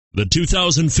The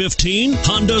 2015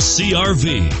 Honda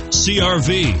CR-V.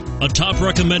 CR-V, a top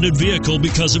recommended vehicle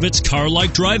because of its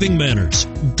car-like driving manners,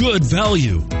 good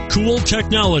value, cool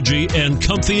technology, and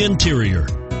comfy interior.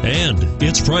 And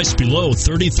it's priced below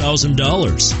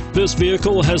 $30,000. This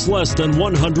vehicle has less than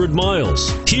 100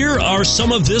 miles. Here are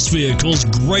some of this vehicle's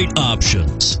great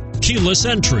options: keyless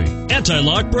entry,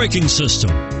 anti-lock braking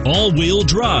system, all-wheel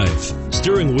drive,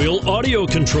 steering wheel audio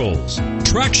controls,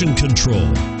 traction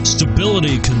control,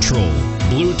 stability control,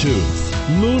 Bluetooth,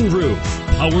 moonroof,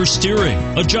 power steering,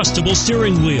 adjustable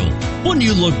steering wheel. Wouldn't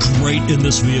you look great in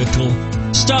this vehicle?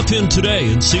 Stop in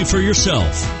today and see for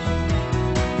yourself.